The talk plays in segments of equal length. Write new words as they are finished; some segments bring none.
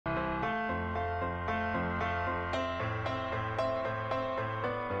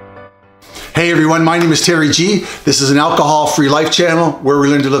Hey everyone, my name is Terry G. This is an alcohol-free life channel where we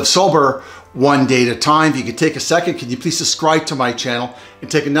learn to live sober one day at a time. If you could take a second, can you please subscribe to my channel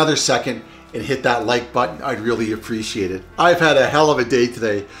and take another second and hit that like button? I'd really appreciate it. I've had a hell of a day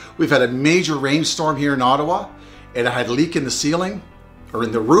today. We've had a major rainstorm here in Ottawa and I had a leak in the ceiling or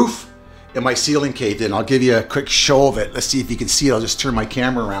in the roof and my ceiling caved in. I'll give you a quick show of it. Let's see if you can see it. I'll just turn my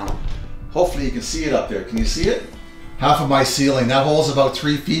camera around. Hopefully you can see it up there. Can you see it? Half of my ceiling. That hole's about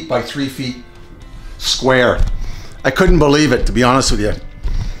 3 feet by 3 feet square. I couldn't believe it, to be honest with you.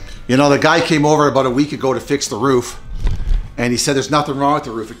 You know, the guy came over about a week ago to fix the roof and he said there's nothing wrong with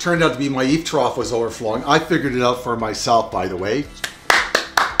the roof. It turned out to be my eave trough was overflowing. I figured it out for myself, by the way.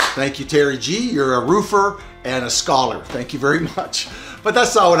 Thank you, Terry G. You're a roofer and a scholar. Thank you very much. But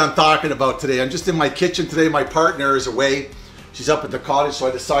that's not what I'm talking about today. I'm just in my kitchen today. My partner is away. She's up at the cottage, so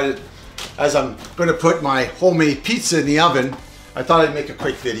I decided as I'm going to put my homemade pizza in the oven, I thought I'd make a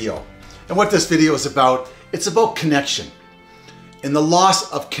quick video. And what this video is about, it's about connection. And the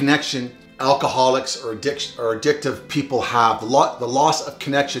loss of connection alcoholics or addictive people have, the loss of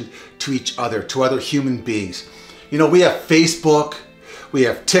connection to each other, to other human beings. You know, we have Facebook, we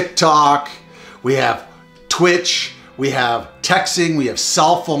have TikTok, we have Twitch, we have texting, we have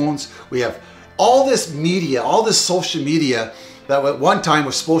cell phones, we have all this media, all this social media that at one time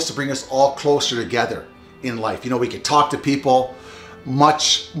was supposed to bring us all closer together in life. You know, we could talk to people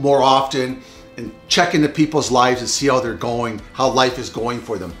much more often and check into people's lives and see how they're going, how life is going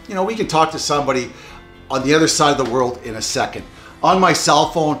for them. You know, we can talk to somebody on the other side of the world in a second. On my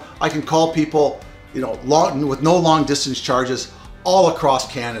cell phone, I can call people, you know, with no long distance charges all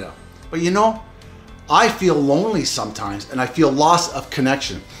across Canada. But you know, I feel lonely sometimes and I feel loss of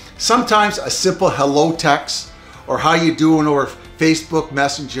connection. Sometimes a simple hello text or how you doing over Facebook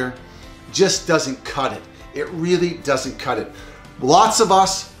Messenger just doesn't cut it. It really doesn't cut it. Lots of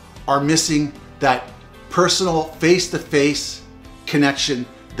us are missing that personal face-to-face connection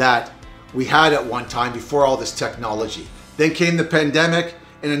that we had at one time before all this technology. Then came the pandemic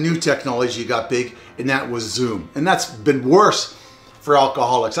and a new technology got big, and that was Zoom. And that's been worse for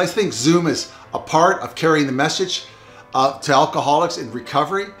alcoholics. I think Zoom is a part of carrying the message to alcoholics in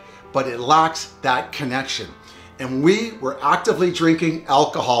recovery, but it lacks that connection. And we were actively drinking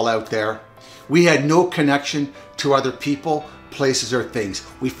alcohol out there. We had no connection to other people, places, or things.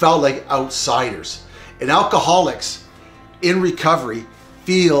 We felt like outsiders. And alcoholics in recovery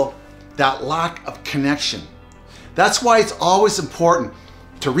feel that lack of connection. That's why it's always important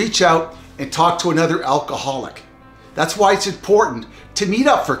to reach out and talk to another alcoholic. That's why it's important to meet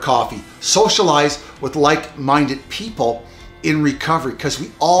up for coffee, socialize with like-minded people in recovery, because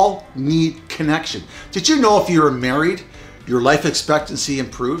we all need connection. Did you know if you're married, your life expectancy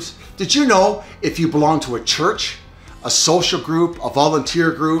improves? Did you know if you belong to a church, a social group, a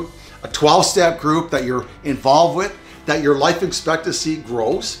volunteer group, a 12-step group that you're involved with, that your life expectancy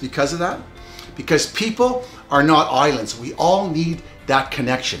grows because of that? Because people are not islands. We all need that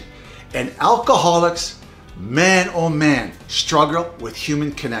connection. And alcoholics, man, oh man, struggle with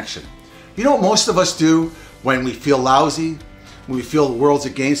human connection. You know what most of us do when we feel lousy, when we feel the world's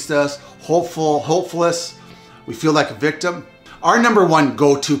against us, hopeless, we feel like a victim? Our number one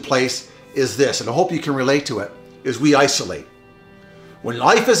go-to place is this, and I hope you can relate to it, is we isolate. When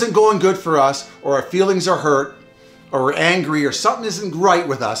life isn't going good for us, or our feelings are hurt, or we're angry, or something isn't right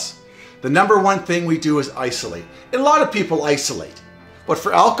with us, the number one thing we do is isolate. And a lot of people isolate. But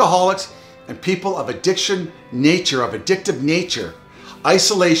for alcoholics and people of addiction nature, of addictive nature,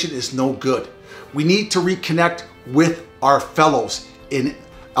 isolation is no good. We need to reconnect with our fellows in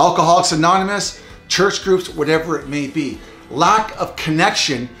Alcoholics Anonymous, church groups, whatever it may be. Lack of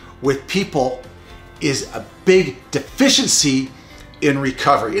connection with people is a big deficiency in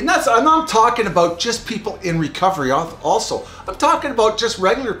recovery. And I'm not talking about just people in recovery also. I'm talking about just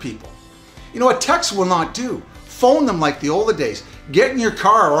regular people. You know, a text will not do. Phone them like the older days. Get in your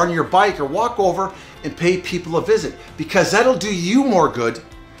car or on your bike or walk over and pay people a visit, because that'll do you more good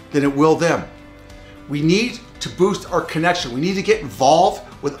than it will them. We need to boost our connection. We need to get involved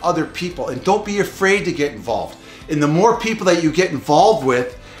with other people, and don't be afraid to get involved. And the more people that you get involved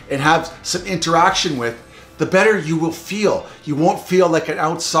with and have some interaction with, the better you will feel. You won't feel like an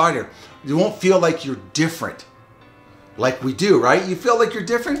outsider. You won't feel like you're different, like we do, right? You feel like you're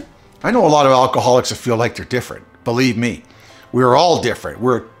different? I know a lot of alcoholics that feel like they're different. Believe me, we're all different.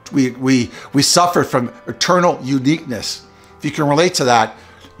 We suffer from eternal uniqueness. If you can relate to that,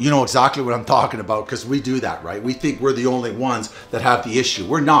 you know exactly what I'm talking about, because we do that, right? We think we're the only ones that have the issue.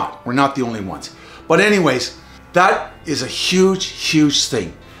 We're not. We're not the only ones. But anyways, that is a huge, huge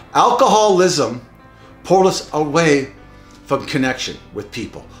thing. Alcoholism pulled us away from connection with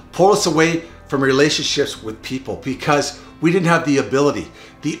people, pulled us away from relationships with people because we didn't have the ability.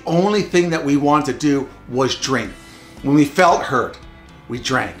 The only thing that we wanted to do was drink. When we felt hurt, we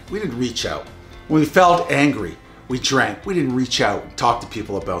drank. We didn't reach out. When we felt angry, we drank. We didn't reach out and talk to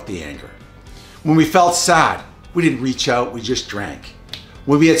people about the anger. When we felt sad, we didn't reach out, we just drank.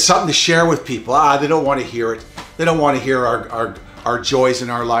 When we had something to share with people, they don't want to hear it. They don't want to hear our joys in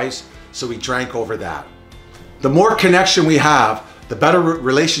our lives, so we drank over that. The more connection we have, the better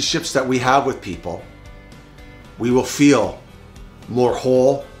relationships that we have with people, we will feel more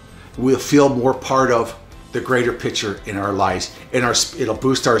whole. We'll feel more part of the greater picture in our lives. It'll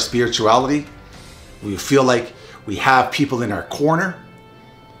boost our spirituality. We feel like we have people in our corner,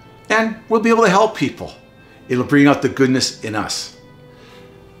 and we'll be able to help people. It'll bring out the goodness in us.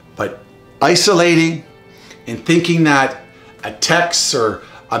 But isolating and thinking that a text or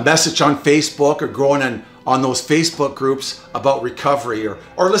a message on Facebook or going on those Facebook groups about recovery or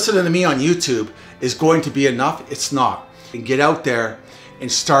listening to me on YouTube is going to be enough, it's not. And get out there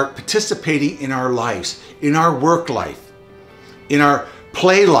and start participating in our lives, in our work life, in our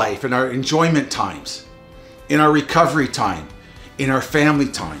play life, in our enjoyment times, in our recovery time, in our family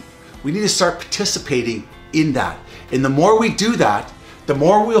time. We need to start participating in that. And the more we do that, the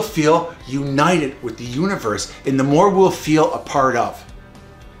more we'll feel united with the universe and the more we'll feel a part of.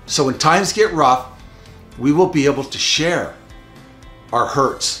 So when times get rough, we will be able to share our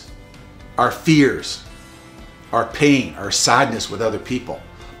hurts, our fears, our pain, our sadness with other people.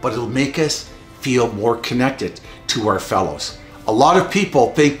 But it'll make us feel more connected to our fellows. A lot of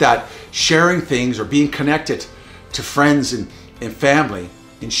people think that sharing things or being connected to friends and family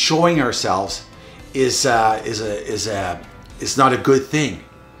and showing ourselves is not a good thing.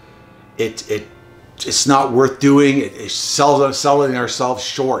 It's not worth doing. It's selling ourselves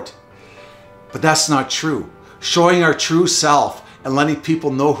short. But that's not true. Showing our true self and letting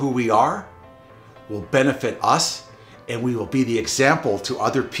people know who we are will benefit us, and we will be the example to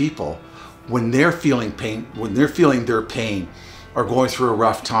other people when they're feeling pain, when they're feeling their pain or going through a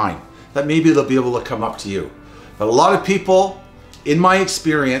rough time, that maybe they'll be able to come up to you. But a lot of people, in my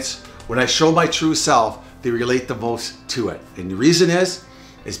experience, when I show my true self, they relate the most to it. And the reason is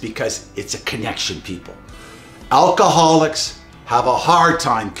because it's a connection, people. Alcoholics have a hard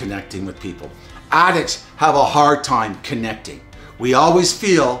time connecting with people. Addicts have a hard time connecting. We always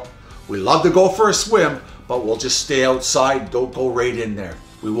feel we love to go for a swim, but we'll just stay outside, don't go right in there.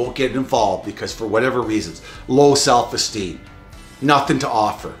 We won't get involved because for whatever reasons, low self-esteem, nothing to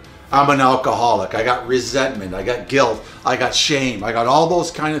offer. I'm an alcoholic, I got resentment, I got guilt, I got shame, I got all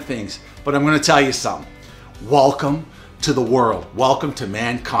those kind of things. But I'm gonna tell you something. Welcome to the world, welcome to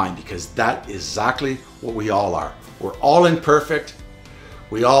mankind, because that is exactly what we all are. We're all imperfect,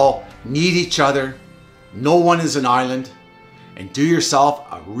 we all need each other, no one is an island, and do yourself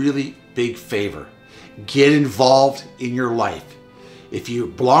a really big favor. Get involved in your life. If you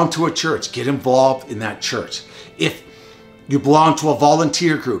belong to a church, get involved in that church. If you belong to a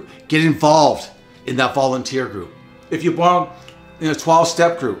volunteer group, get involved in that volunteer group. If you belong in a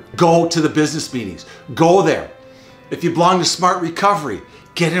 12-step group, go to the business meetings, go there. If you belong to Smart Recovery,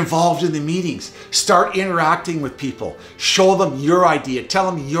 get involved in the meetings. Start interacting with people. Show them your idea, tell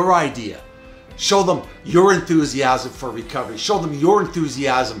them your idea. Show them your enthusiasm for recovery. Show them your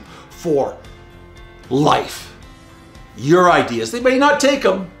enthusiasm for life. Your ideas. They may not take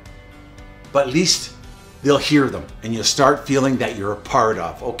them, but at least they'll hear them and you'll start feeling that you're a part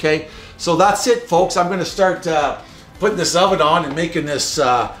of, okay? So that's it, folks. I'm gonna start putting this oven on and making this,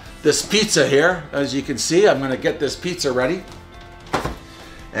 this pizza here. As you can see, I'm gonna get this pizza ready.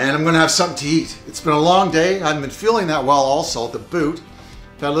 And I'm gonna have something to eat. It's been a long day. I haven't been feeling that well also, to boot.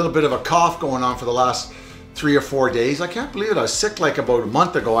 Had a little bit of a cough going on for the last 3 or 4 days. I can't believe it. I was sick like about a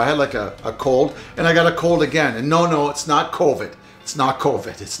month ago. I had like a cold and I got a cold again. And no, it's not COVID. It's not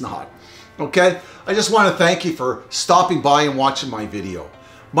COVID. It's not. Okay? I just want to thank you for stopping by and watching my video.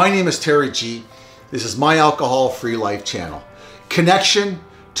 My name is Terry G. This is my Alcohol-Free Life channel. Connection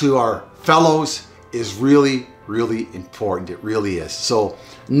to our fellows is really, really important. It really is. So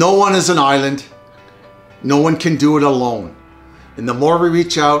no one is an island. No one can do it alone. And the more we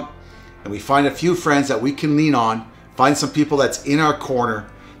reach out and we find a few friends that we can lean on, find some people that's in our corner,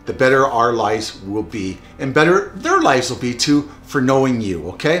 the better our lives will be, and better their lives will be too for knowing you,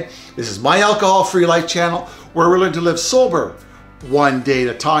 okay? This is my Alcohol-Free Life channel, where we're learning to live sober one day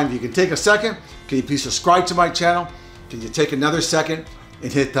at a time. If you can take a second, can you please subscribe to my channel? Can you take another second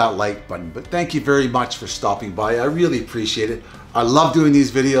and hit that like button? But thank you very much for stopping by. I really appreciate it. I love doing these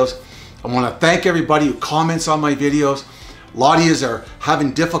videos. I want to thank everybody who comments on my videos. A lot of you are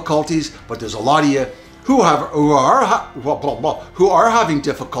having difficulties, but there's a lot of you who are having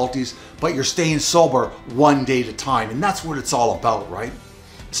difficulties, but you're staying sober one day at a time. And that's what it's all about, right?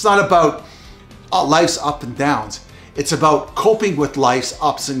 It's not about life's up and downs. It's about coping with life's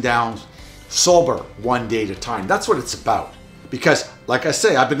ups and downs sober one day at a time. That's what it's about. Because like I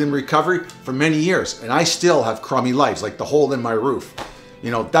say, I've been in recovery for many years and I still have crummy lives, like the hole in my roof.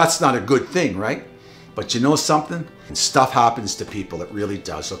 You know, that's not a good thing, right? But you know something? Stuff happens to people. It really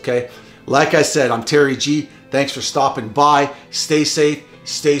does, okay? Like I said, I'm Terry G. Thanks for stopping by. Stay safe,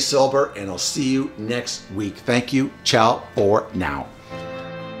 stay sober, and I'll see you next week. Thank you. Ciao for now.